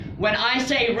When I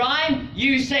say rhyme,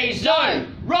 you say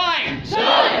zone. Rhyme!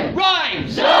 Zone! Rhyme!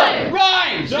 Zone!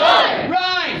 Rhyme! Zone!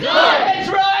 Rhyme! Zone! It's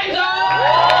rhyme zone!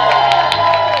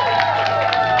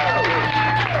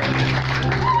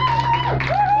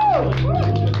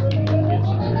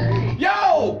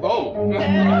 Yo! Oh!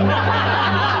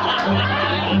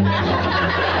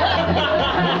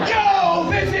 Yo!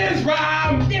 This is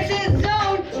rhyme! This is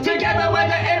zone. Together with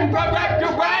the improvised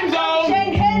rhyme zone!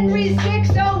 St. Henry's 6,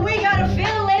 so we gotta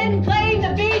fill in. Playing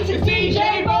the beats is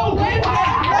DJ Bowling.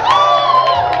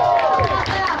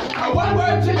 A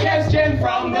one-word suggestion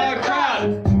from the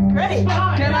crowd. Ready?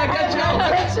 Can I get your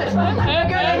attention? I'm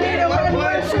gonna need a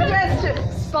one-word suggestion.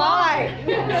 Spy.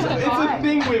 It's a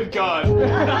thing we've got.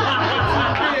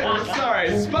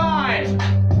 Sorry, spy.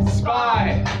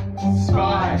 Spy.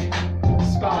 Spy.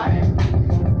 Spy.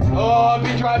 Oh, I've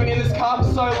been driving in this car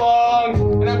for so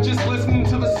long, and I'm just listening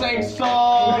to the same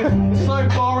song. It's so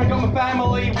boring, got my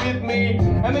family with me,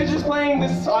 and they're just playing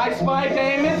this I Spy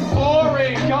game. It's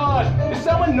boring, God, it's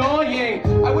so annoying.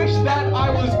 I wish that I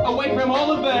was away from all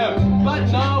of them,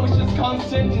 but no, it's just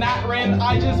constant nattering.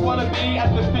 I just want to be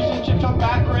at the fish and chip shop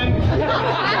nattering.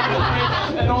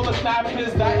 And all the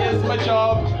snappers, that is my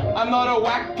job. I'm not a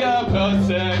whacker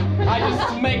person, I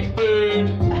just make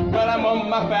food. But I'm on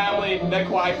my family, they're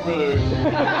quite rude.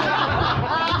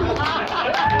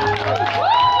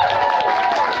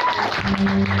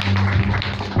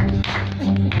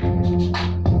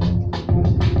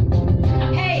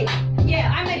 Hey,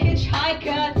 yeah, I'm a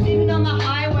hitchhiker, sitting on the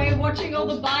highway, watching all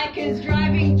the bikers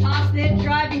driving past it,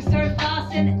 driving so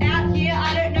fast, and out here,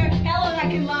 I don't know how long I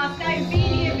can last. I've been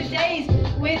here for days,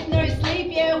 with no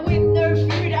sleep, yeah, with no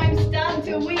food, I'm starting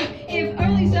to weep. If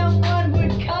only someone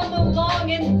would come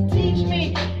along and teach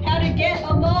me how to get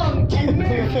along and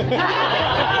move.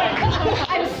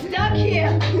 I'm stuck here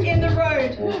in the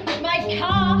road. My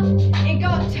car, it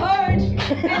got towed,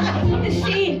 and the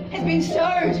seed has been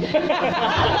sowed.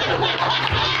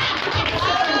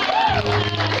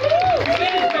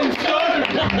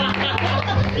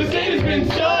 The seed has been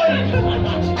sowed!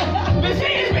 The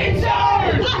seed has been sowed!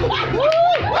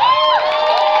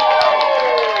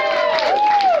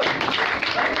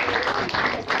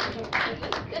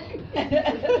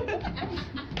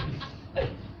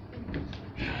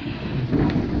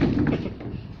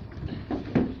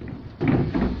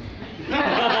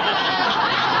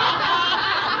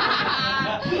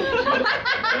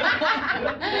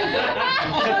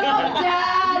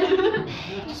 Dad!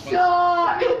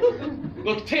 Stop!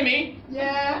 Look, Timmy,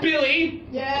 Yeah. Billy,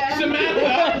 Yeah.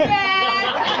 Samantha,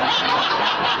 Dad!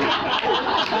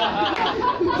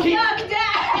 Yuck,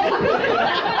 Dad!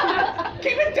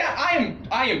 keep it down.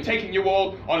 I am taking you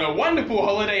all on a wonderful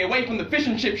holiday away from the fish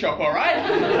and chip shop, alright?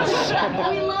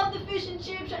 We love the fish and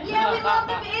chip shop. Yeah, we love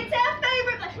it's our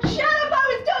favorite. Shut up, I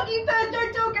was talking first,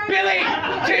 don't talk over Billy,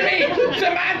 Timmy,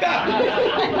 Samantha,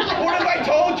 what have I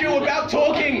told you about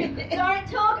talking? Don't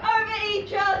talk over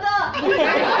each other. We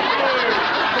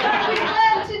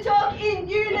learn to talk in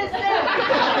unison.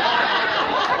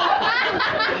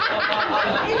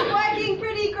 It's working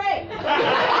pretty great.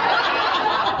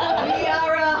 We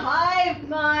are a hive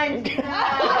mind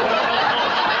now.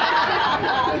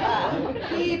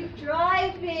 Keep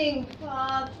driving,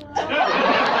 Father.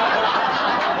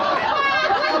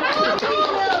 We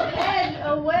will head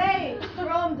away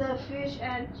from the fish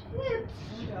and chips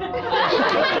shop.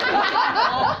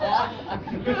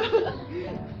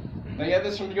 Now get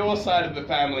this from your side of the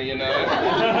family, you know.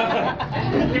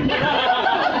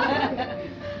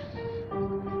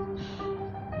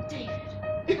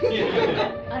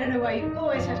 I don't know why you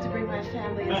always have to bring my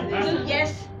family into this.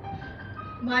 Yes,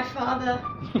 my father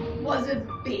was a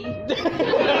bee.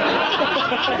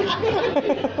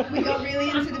 We got really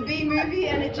into the bee movie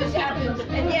and it just happened.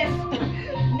 And yes,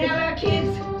 now our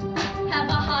kids have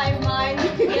a hive mind.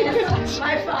 Yes,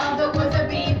 my father was a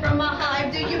bee from a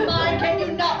hive. Do you mind? Can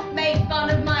you not make fun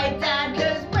of my dad?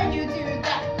 Because when you do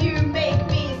that, you make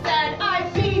me sad.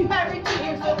 I've been married to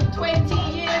him for 20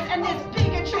 years and this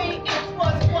bigotry, it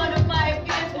was one of my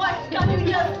fears. Why can't you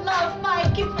just love my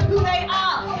kids for who they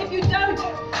are? If you don't,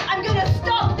 I'm gonna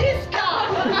stop this car.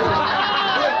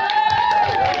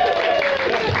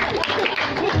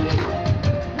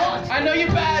 What? I know your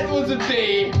dad was a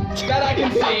bee, that I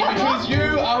can see, because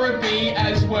you are a bee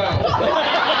as well. I can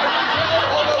tell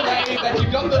all the way that you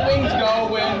got the wings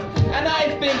going, and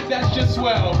I think that's just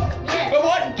swell. But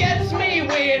what gets me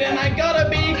weird, and I gotta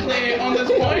be clear on this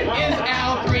point, is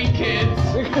our 3 kids.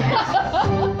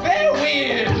 They're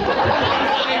weird. I'm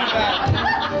gonna say that.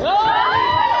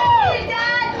 Hey,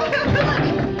 Dad!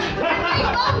 Hey,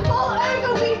 Mom, fall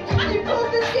over. You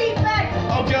pulled the seat back.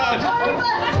 Oh God.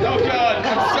 Over. Oh God.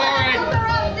 I'm sorry.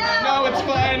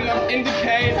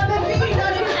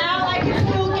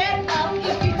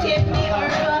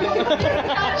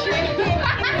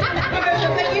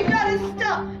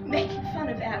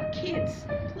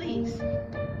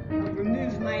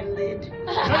 lid.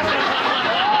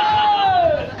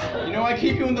 You know, I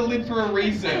keep you on the lid for a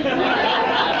reason.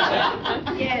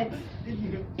 Yeah,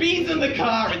 Bees in the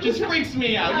car, it just freaks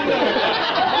me out, you know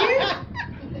that.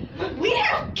 we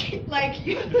have like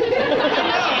you. No,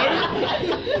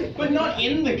 but not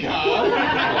in the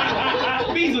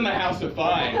car. Bees in the house are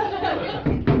fine.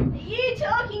 You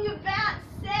talking about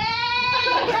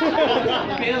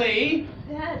sex? Billy.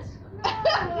 That's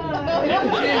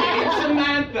Jimmy,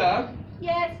 Samantha.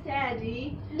 Yes,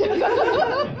 Daddy.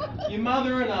 Your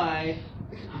mother and I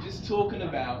are just talking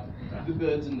about the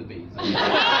birds and the bees. We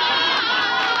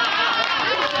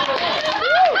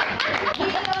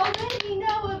already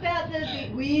know about the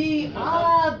bees. We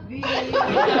are bees. Tell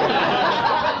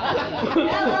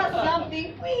us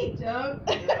something we don't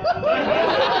know.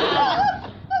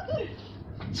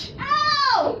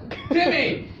 Ow!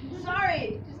 Timmy!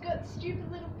 Sorry, just got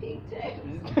stupid little pigtails.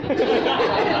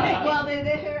 Well,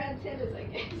 they're her antennas, I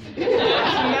guess.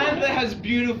 Samantha has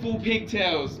beautiful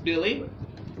pigtails, Billy.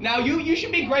 Now, you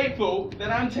should be grateful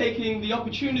that I'm taking the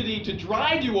opportunity to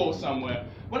drive you all somewhere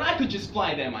when I could just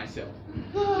fly there myself.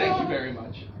 Thank you very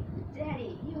much.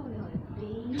 Daddy, you're not a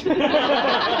bee.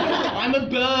 I'm a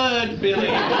bird, Billy.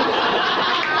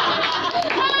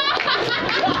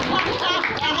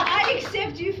 I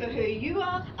accept you for who you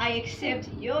are. I accept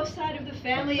your side of the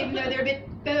family, even though they're a bit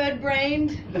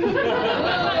bird-brained.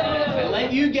 I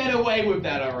let you get away with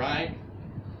that, all right?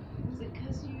 Is it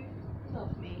because you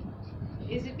love me?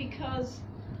 Is it because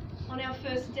on our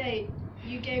first date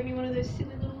you gave me one of those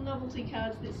silly little novelty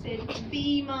cards that said,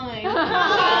 "Be mine"? And I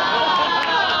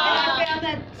found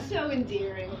that so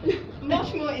endearing.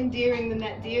 Much more endearing than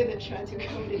that deer that tried to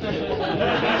come to me.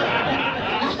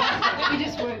 We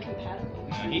just weren't compatible.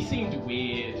 He seemed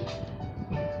weird.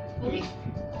 Well, he's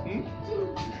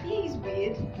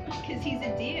weird, because he's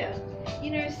a deer.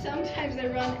 You know, sometimes they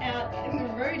run out in the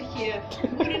road here.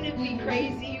 Wouldn't it be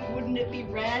crazy? Wouldn't it be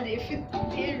rad if a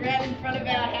deer ran in front of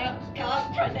our house, car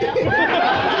right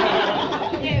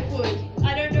now? Yeah, it would.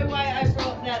 I don't know why I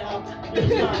brought that up.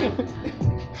 Sorry.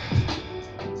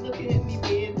 Looking at me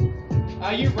weird.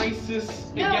 Are you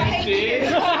racist No, I against hate deers?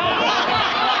 deer.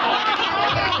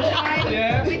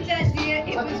 Yeah? With that deer,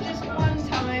 it was just one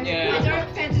time. Yeah. I don't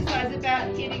fantasize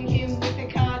about hitting him with a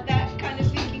car. That kind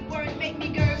of thinking won't make me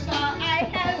go far. I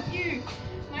have you,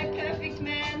 my perfect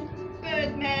man,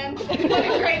 Birdman. What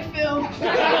a great film.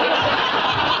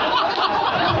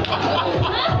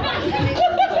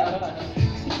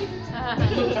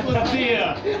 Look,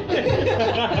 dear.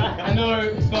 I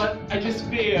know, but I just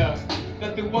fear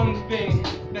that the one thing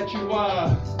that you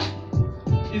are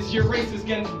is you're racist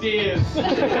against deers.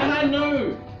 And I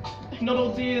know not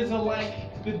all deers are like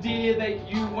the deer that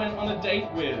you went on a date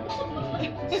with.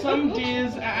 Some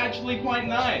deers are actually quite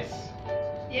nice.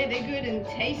 Yeah, they're good and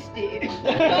tasty. I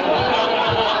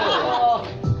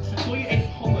thought you ate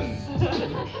pollen.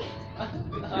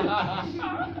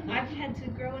 I've had to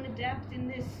grow and adapt in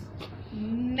this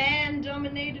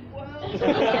man-dominated world. Just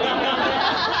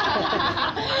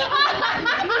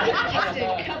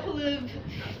a couple of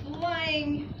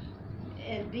flying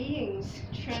beings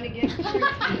trying to get through. Do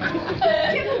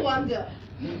you ever wonder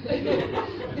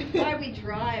why we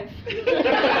drive?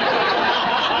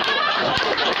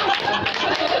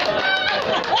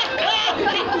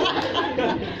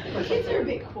 Kids are a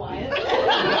bit quiet.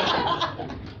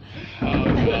 Oh,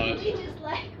 God. We just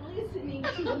like listening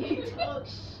to you talk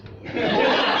shit.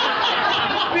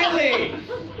 Billy!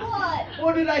 What?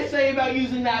 What did I say about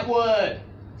using that word?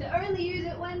 To only use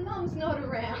it when Mum's not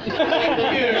around.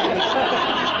 Thank you.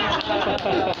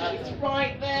 It's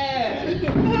right there.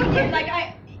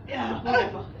 Yeah,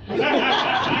 whatever. I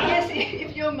guess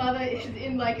if your mother is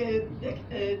in like a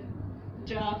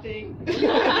jar thing,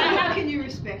 how can you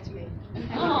respect me?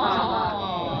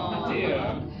 Oh,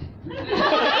 dear.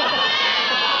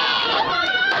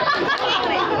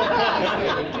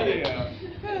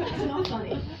 It's not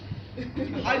funny.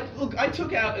 I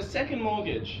took out a second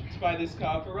mortgage to buy this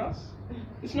car for us.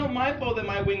 It's not my fault that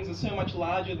my wings are so much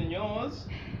larger than yours.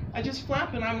 I just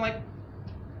flap and I'm like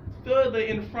further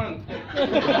in front.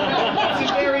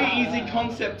 It's a very easy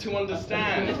concept to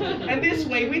understand. And this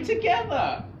way we're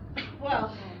together.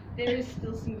 Well, there is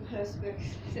still some perspex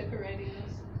separating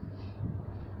us.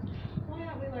 Why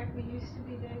aren't we like we used to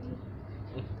be, David?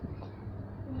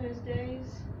 In those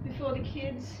days, before the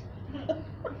kids. Are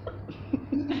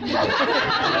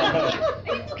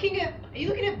you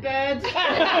looking at birds?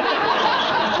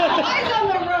 Eyes on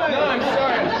the road. No, I'm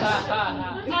sorry.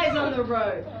 Eyes on the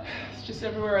road. It's just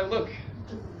everywhere I look.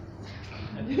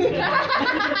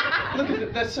 Look at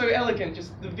that, that's so elegant,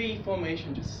 just the V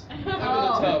formation, just over the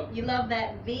top. You love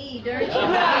that V, don't you?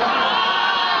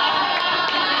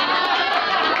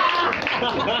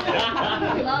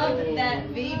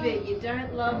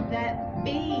 love that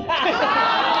bee. Am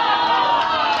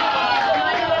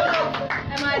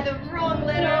I the wrong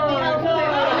letter of the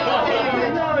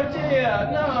alphabet? No, dear,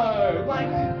 no. Like,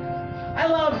 I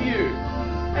love you.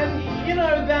 And you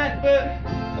know that, but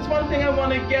there's one thing I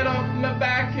want to get off my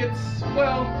back. It's,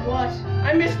 well... What?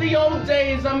 I miss the old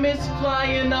days. I miss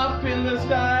flying up in the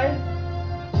sky.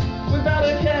 Without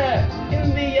a care,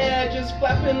 in the air, just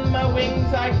flapping my wings.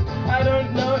 I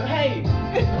don't know. Hey,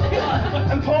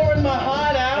 I'm pouring my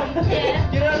heart out.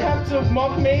 Yeah. You don't have to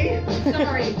mock me.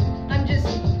 Sorry, I'm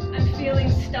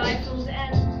feeling stifled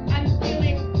and I'm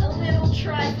feeling a little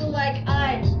trifle like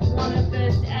I want to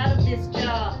burst out of this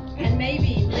jar and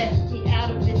maybe let me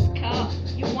out of this car.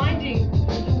 You're winding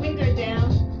the window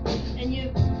down and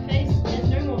your face has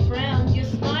no more frown. You're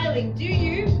smiling, do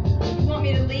you? You want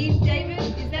me to leave, David?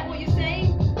 Is that what you're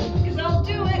saying? Because I'll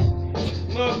do it.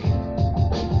 Look,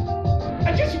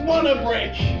 I just want to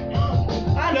break.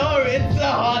 I know it's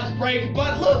a heartbreak,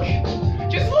 but look,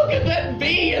 just look at that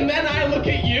bee and then I look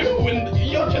at you and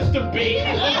you're just a bee.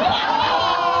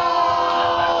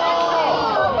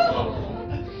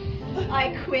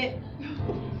 I quit.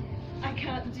 I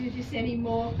can't do this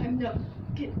anymore. I'm not.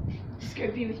 Just go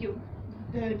be with your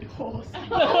bird horse.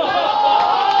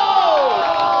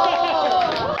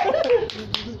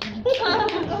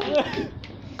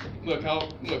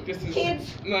 Look, this is...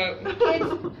 Kids. No. Kids.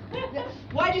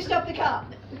 Why'd you stop the car?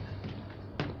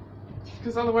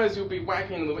 Because otherwise you'll be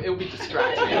whacking, it'll be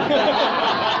distracting.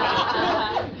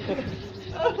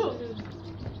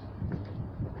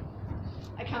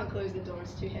 I can't close the door,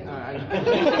 it's too heavy. No, I know.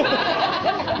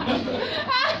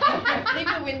 Leave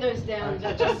the windows down.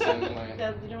 Just You like,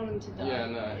 don't want them to die. yeah,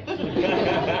 no.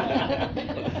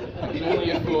 I can only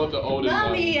afford the older one.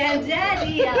 Mommy and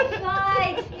Daddy are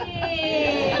fighting!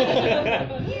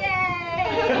 Yay!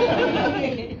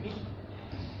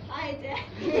 Hi, Dad.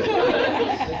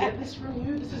 Get this from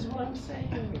you, this is what I'm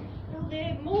saying. Well,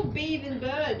 they're more bee than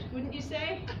bird, wouldn't you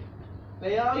say?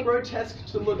 They are grotesque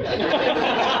to look at.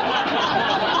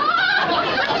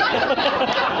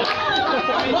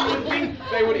 I mean, you would think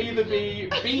they would either be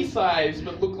bee-sized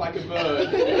but look like a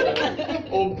bird,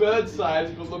 or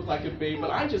bird-sized but look like a bee,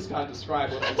 but I just can't describe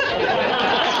what I'm saying.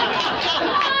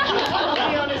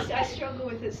 I'll be honest, I struggle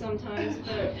with it sometimes,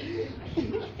 but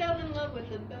I fell in love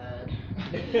with a bird.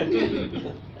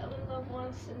 Fell in love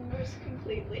once and most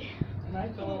completely. And I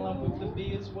fell in love with the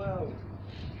bee as well.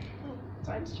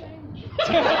 Times change.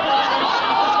 I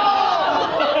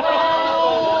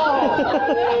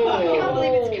can't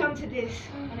believe it's come to this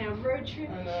on our road trip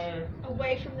I know.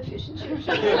 away from the fish and chip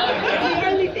shop. The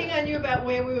only thing I knew about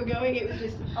where we were going, it was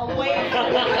just away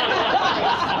from the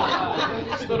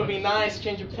Just thought it'd be nice,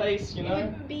 change of pace, you It know?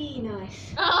 would be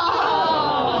nice.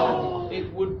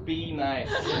 It would be nice.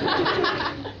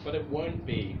 But it won't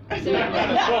be. So,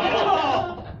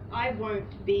 I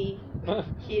won't be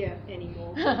here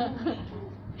anymore.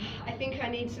 I think I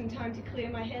need some time to clear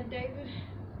my head, David.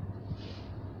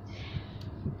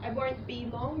 I won't be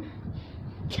long.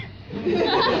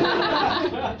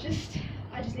 I just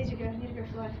need to go. I need to go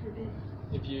fly for a bit.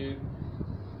 If you...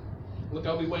 Look,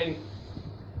 I'll be waiting.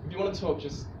 If you want to talk,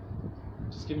 just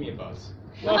give me a buzz.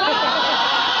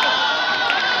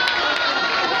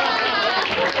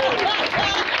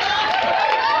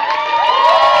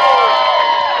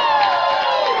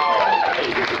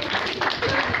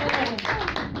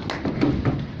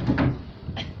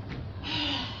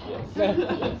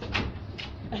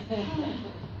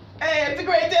 Hey, it's a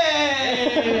great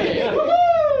day!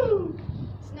 Woo!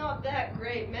 It's not that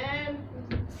great, man.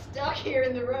 I'm stuck here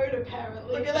in the road,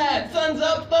 apparently. Look at that! Sun's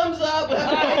up, thumbs up!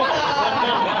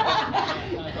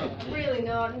 Really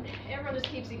not. Everyone just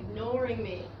keeps ignoring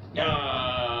me.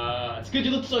 It's good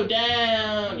you look so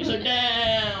down! You're so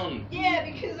down! Yeah,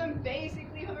 because I'm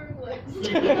basically homeless.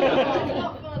 It's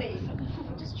not funny.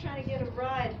 I'm just trying to get a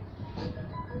ride.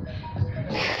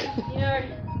 You know,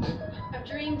 I've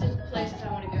dreamed of places I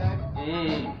want to go.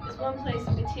 There's one place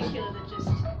in particular that just...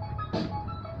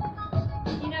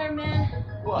 You know, man,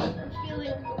 What? I'm feeling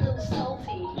a little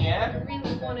salty. Yeah? I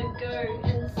really want to go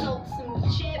and salt some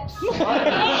chips.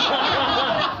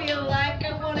 I feel like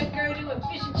I want to go to a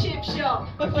fish and chip shop.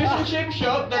 A fish and chip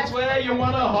shop, that's where you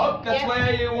want to hop, that's Yep.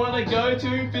 where you want to go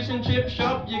to, fish and chip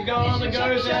shop, you're gonna Fish and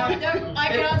go chip shop. down. Nope, I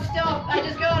can't stop. I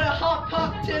just gotta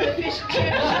hop to the fish and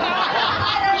chip shop.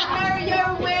 I don't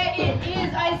know where it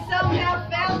is. I somehow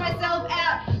found myself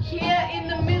out here in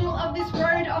the middle of this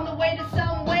road on the way to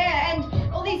somewhere, and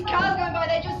all these cars going by,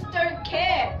 they just don't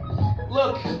care.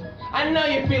 Look, I know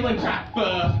you're feeling crap,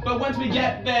 but once we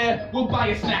get there, we'll buy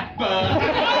a snap,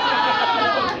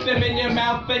 Put them in your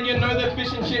mouth, and you know the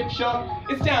fish and chip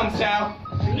shop is down south.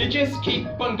 You just keep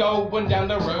on going down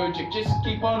the road, you just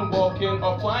keep on walking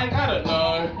or flying, I don't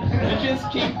know. You just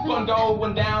keep on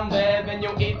going down there, then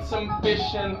you'll eat some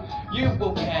fish and you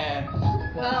will care.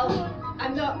 Well,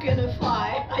 I'm not gonna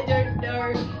fly. I don't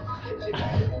know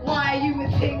why you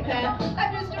would think that.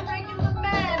 I'm just a regular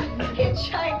man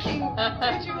hitchhiking.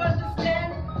 Don't you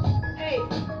understand? Hey,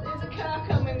 there's a car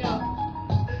coming up.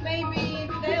 Maybe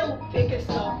they'll pick us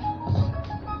up.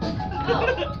 Oh,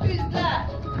 who's that?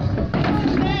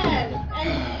 It's a man. And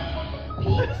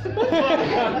Pete?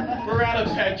 We're out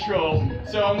of petrol,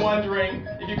 so I'm wondering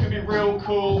if you could be real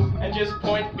cool and just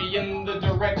point me in the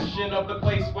direction of the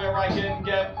place where I can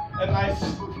get a nice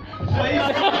place.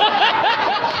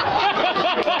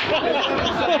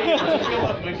 Fill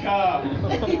up my car.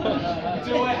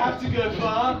 Do I have to go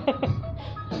far?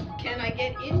 Can I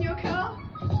get in your car?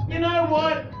 You know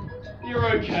what? You're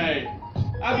okay.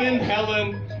 I've been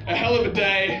having a hell of a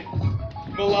day.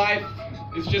 My life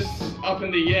is just up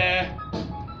in the air.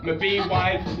 My bee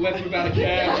wife left me without a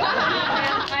care.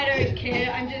 I don't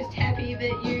care. I'm just happy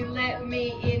that you let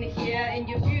me in here in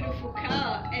your beautiful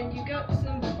car and you got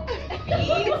some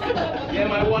bees. Yeah,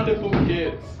 my wonderful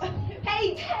kids.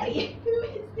 Hey, Daddy, who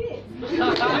is this? This is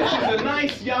a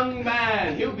nice young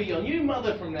man. He'll be your new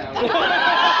mother from now on.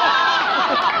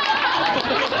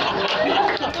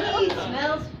 He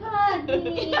smells funny.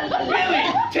 Really?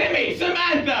 Timmy,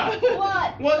 Samantha!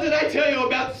 What? What did I tell you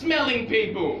about smelling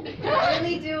people? I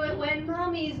only do it when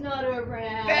Mummy's not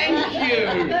around. Thank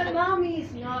you. But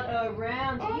Mummy's not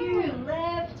around. You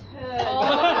left her.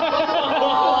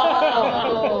 Oh.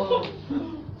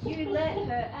 You let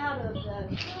her out of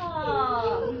the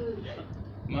car.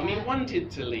 Mummy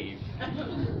wanted to leave.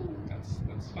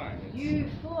 That's fine. You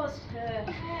forced her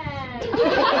hand.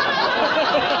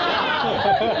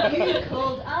 You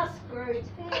called us grotesque.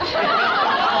 It's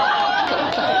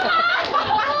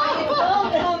all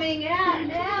coming out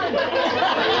now.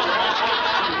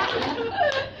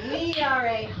 We are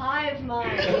a hive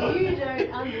mind. You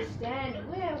don't understand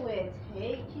where we're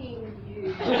taking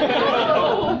you.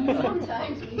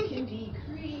 Sometimes we can be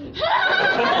creepy.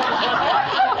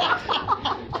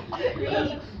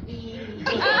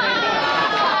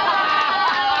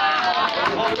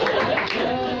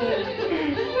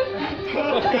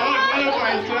 Oh God, what have I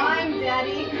done? Time,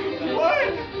 Daddy.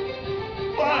 What?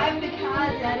 Drive the car,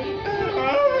 Daddy.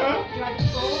 Drive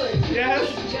forward. Yes.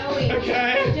 Keep going.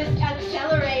 Okay. Just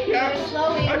accelerate. Yep. Go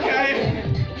slowly. Okay.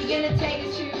 You're gonna take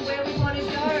us to where we want to go.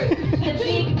 The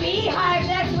big beehive,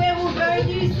 that's where we'll go.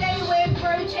 You say we're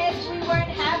grotesque, we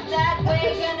won't have that.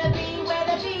 We're gonna be where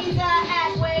the bees are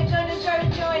at. We're gonna go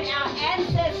join our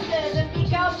ancestors and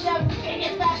become the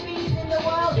biggest fat bees in the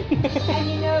world. And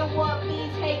you know what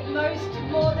bees hate most?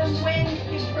 More than when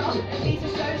you drop a piece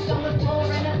of toast on the floor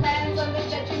and it lands on the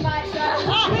Vegemite. So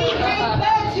we hate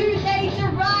birds who they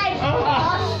deride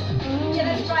us. Yeah,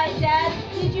 that's right, Dad.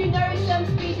 Did you know some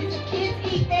species of kids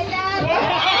eat their dad?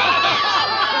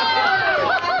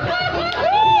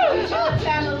 Your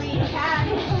family cat.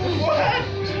 What?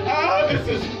 Oh, this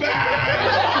is bad.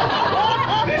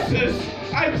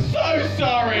 I'm so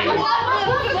sorry. What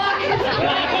the fuck is going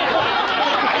on?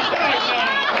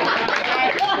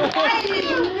 I did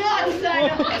not sign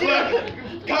up to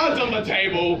Look, cards on the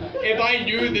table. If I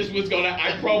knew this was gonna,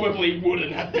 I probably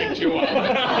wouldn't have picked you up.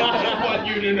 I just want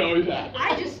you to know that.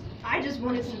 I just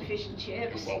wanted some fish and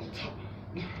chips. Well,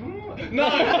 no.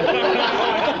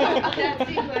 That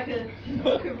seems like a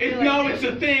No, it's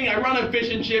a thing. I run a fish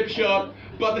and chip shop,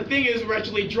 but the thing is, we're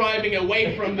actually driving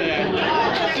away from there.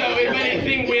 So if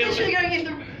anything, You're actually going in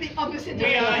the opposite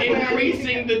we are direction.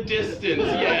 increasing the distance.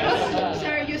 Yes. So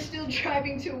you're still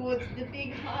driving towards the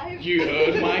big hive? You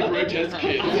heard my grotesque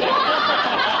kids. You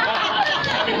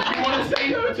want to say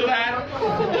no to that?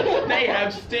 They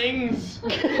have stings.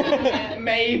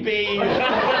 Maybe.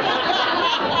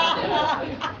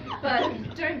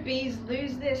 But don't bees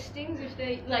lose their stings if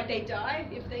they die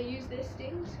if they use their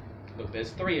stings? Look,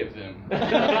 there's 3 of them.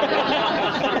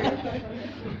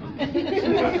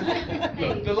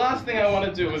 Look, the last thing I want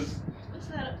to do is... What's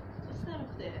that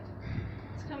up there?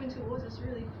 It's coming towards us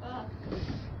really fast.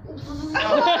 Oh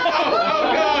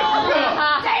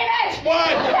God! David!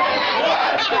 What?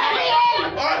 Let me in!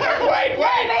 Oh, no, wait!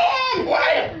 Wait!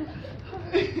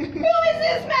 Who is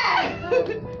this man?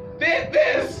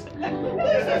 This!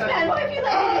 Who's this man? Why have you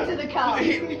let him into the car?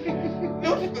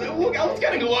 Look, I was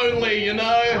getting lonely, you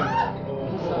know.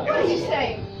 What did you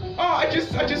say? Oh, I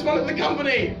just wanted the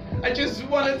company. I just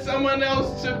wanted someone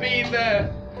else to be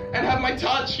there and have my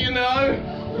touch, you know.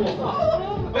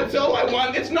 That's all I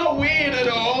want. It's not weird at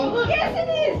all. Yes, it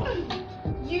is.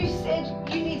 You said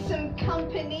you need some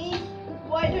company.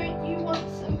 Why don't you want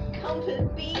some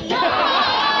company?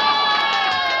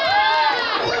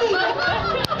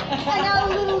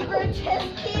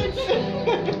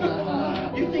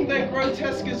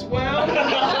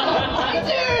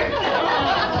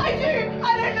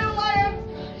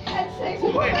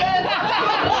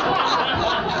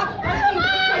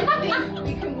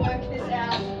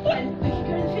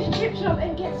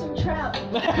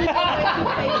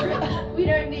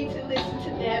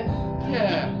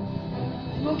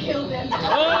 will kill them.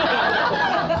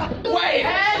 Wait!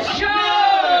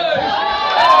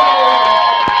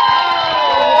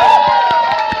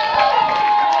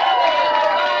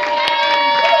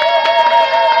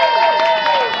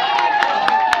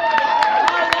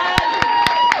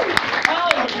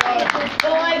 The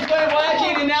lights weren't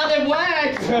working and now they've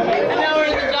worked.